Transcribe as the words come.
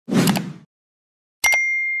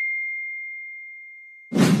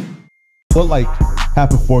what like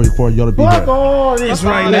happened for y'all to be Fuck here? all this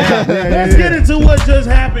right now. Let's get into what just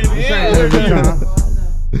happened.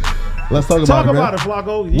 Let's talk about it,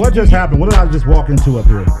 Flakko. What just happened? What did I just walk into up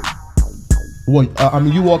here? Well, I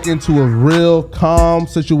mean, you walk into a real calm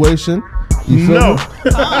situation. You feel me?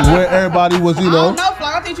 Where everybody was, you know. I don't know,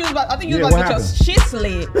 Flakko. I think you was about to get your shit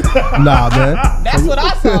slid. Nah, man. That's what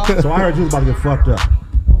I saw. So I heard you was about to get fucked up.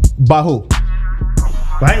 By who?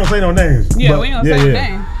 But I ain't gonna say no names. Yeah, we ain't gonna say no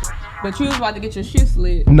names. But you was about to get your shit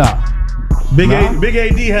slid. Nah. Big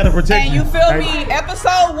AD had to protect you. And you feel me?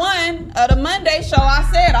 Episode 1 of the Monday show, I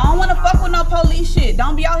said I don't want to fuck with no police shit.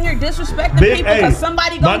 Don't be out here disrespecting people because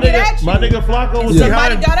somebody gonna get at you. My nigga Flakko was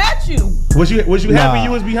somebody got at you. Was you happy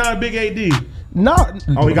you was behind Big AD? No.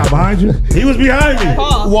 Oh, he got behind you? He was behind me.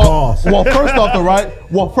 Well, first off the right.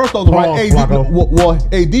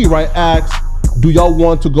 AD right asked, do y'all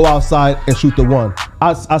want to go outside and shoot the one?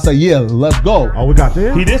 I said, yeah, let's go. Oh, we got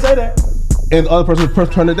there? He did say that. And the other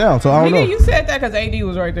person turned it down, so I don't know. You said that because AD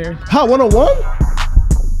was right there. How, 101?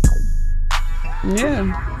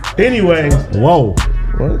 Yeah. Anyway. Whoa.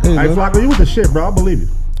 Hey, Flakko, you with the shit, bro. I believe you.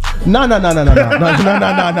 No. Yo, wait,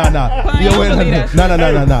 no. This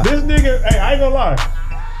nigga, hey, I ain't gonna lie.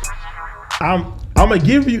 I'm gonna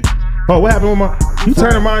give you. Oh, what happened with my? You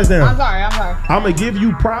turning mine down. I'm sorry. I'm gonna give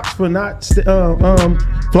you props for not.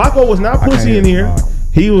 Flakko was not pussy in here.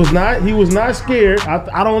 He was not scared.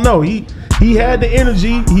 I don't know. He had the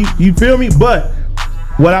energy. You feel me? But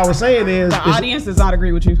what I was saying is the audience does not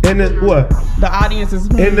agree with you. In the what? The audience is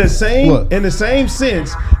in the same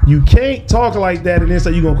sense. You can't talk like that and then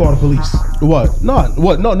say you're gonna call the police. What? No.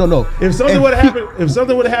 If something would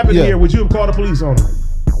have happened here, would you have called the police on him?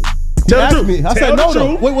 Tell the truth. I said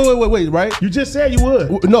no. Wait, right? You just said you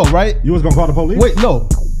would. No, right? You was gonna call the police? Wait, no.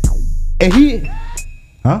 And he.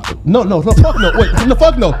 Huh? No, fuck no. Wait, no,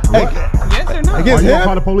 fuck no. Yes or no? Against him?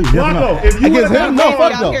 Call the police. Yes or no? If you against him? No,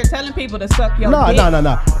 fuck no. Out here telling people to suck your dick.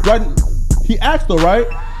 Nah. Right? He asked her, right?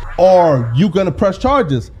 Are you gonna press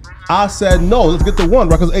charges? I said no. Let's get the one,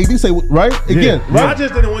 right? Because AD say right again, right? I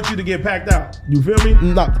just didn't want you to get packed out. You feel me?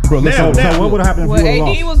 Nah, bro. Listen. So what would have happened if you would have lost?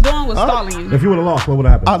 What AD was doing was stalling you. If you would have lost, what would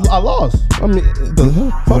have happened? I lost. I mean,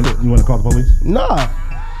 fuck it. You want to call the police? Nah.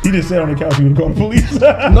 He just sat on the couch. You would call the police.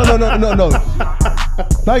 No.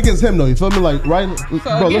 Not against him though. You feel me? Like right, so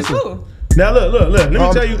bro. Listen. Who? Now look. Let me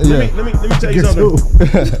tell you. Let me tell you something.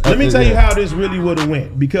 Let me tell you how this really would have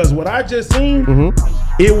went. Because what I just seen,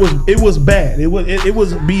 it was bad. It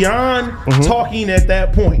was beyond talking at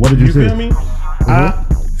that point. What did you see? Feel me?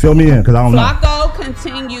 Fill me in, because I don't know. Flakko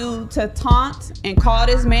continued to taunt and call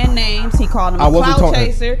this man names. He called him a clout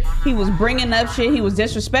chaser. He was bringing up shit. He was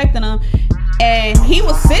disrespecting him, and he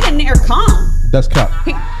was sitting there calm. That's cap.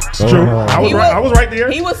 It's true. I was right there.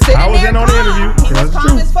 He was sitting there calm. On the interview. He was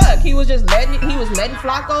calm as fuck. He was just letting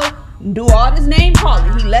Flakko do all this name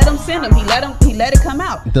calling. He let him send him. He let it come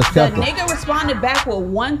out. The nigga responded back with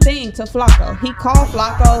one thing to Flakko. He called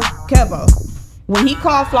Flakko Kevo. When he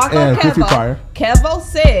called Flakko Kevo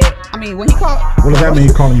said, when he called... What does that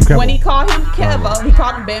mean, calling you Kevo? When he called him Kevo, he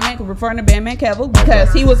called him Bandman, referring to Bandman Kevo,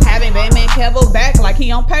 because he was having Bandman Kevo back like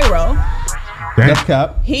he on payroll. That's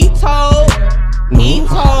cap. He told...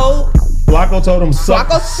 Flakko told him, suck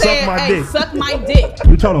my dick. Suck my dick.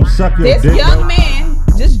 You told him, suck your dick. This young man,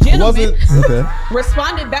 this gentleman,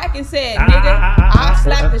 responded back and said, nigga, I'll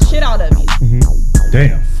slap the shit out of you.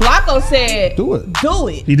 Damn. Flakko said, do it.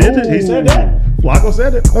 He did it. He said that. Flakko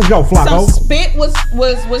said it. Let's go, Flakko. Some spit was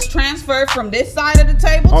transferred from this side of the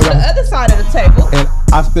table to the other side of the table. And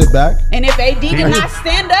I spit back. And if AD did not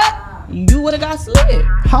stand up, you would have got slid.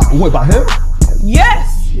 How? Wait, by him?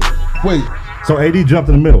 Yes. Wait. So AD jumped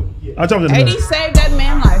in the middle. I jumped in the middle. AD saved that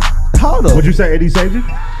man's life. How though? Would you say AD saved you?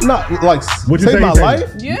 Not like would you save my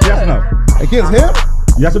life? Yeah. Yes or no? Against him?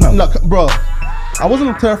 Yes or no? No, bro. I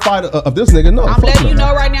wasn't terrified of this nigga. No. I'm letting you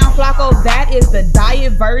know right now, Flakko, that is the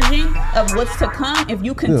diet version of what's to come if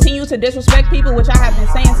you continue to disrespect people, which I have been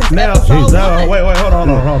saying since episode 1. Wait, hold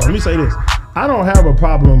on. Let me say this. I don't have a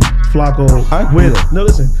problem, Flakko, with... No,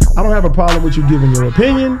 listen. I don't have a problem with you giving your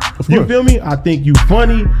opinion. You feel me? I think you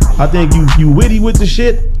funny. I think you witty with the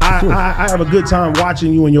shit. I have a good time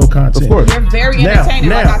watching you and your content. Of course. You're very entertaining,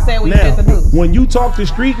 like I said when you did the news. When you talk to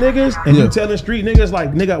street niggas and you telling street niggas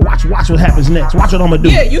like, nigga, watch what happens next. Watch what I'm gonna do.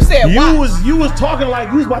 Yeah, you said You was talking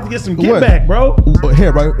like you was about to get some get back, bro.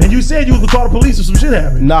 Here, right? And you said you was gonna call the police if some shit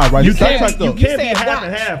happened. Nah, right. You can't be half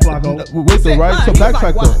and half, Flakko. Wait, though, right? So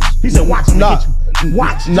backtrack though. He said, watch. Watch.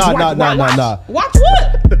 Nah. Watch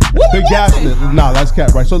what? Big gas. Nah, that's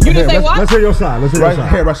cap, right? So you didn't say what? Let's hear your side. Let's hear your side.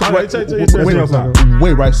 Here, right? So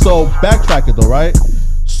wait, right? So backtrack it though, right?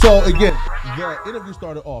 So again, the interview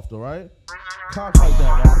started off, though, right? Cops like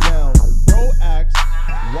that, right? Now, bro asks,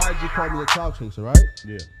 why'd you call me a clout chaser, right?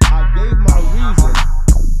 Yeah. I gave my reason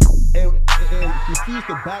and refused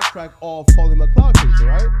to backtrack off calling him a clout chaser,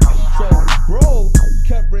 right? So, bro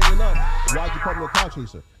kept bringing up, why'd you call me a clout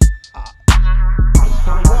chaser?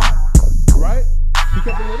 Why? Right? He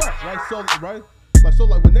kept bringing it up, right? So, right?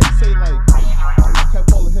 Like when they say like, I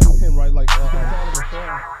kept calling him, right? Like,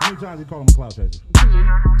 how many times you call him a clout chaser? He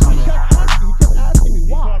kept asking me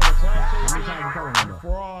why. How many times you call him a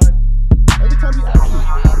fraud? Every time he asked me,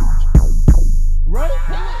 right?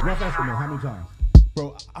 Rough estimate, how many times?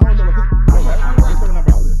 Bro, I don't know.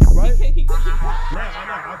 Right? Now,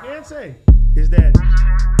 I can say is that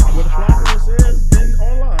what Flakko says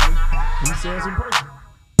online, he says in person.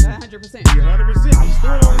 100%. 100%. He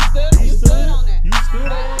stood on that. You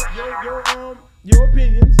stood on your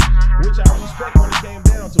opinions, which I respect when it came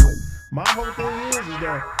down to it. My whole thing is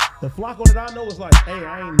that the Flakko that I know is like, hey,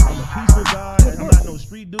 I'm a peaceful guy. I'm not no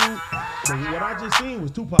street dude. So what I just seen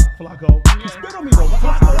was Tupac Flakko. You spit on me though.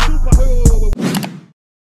 Flakko Tupac. Wait.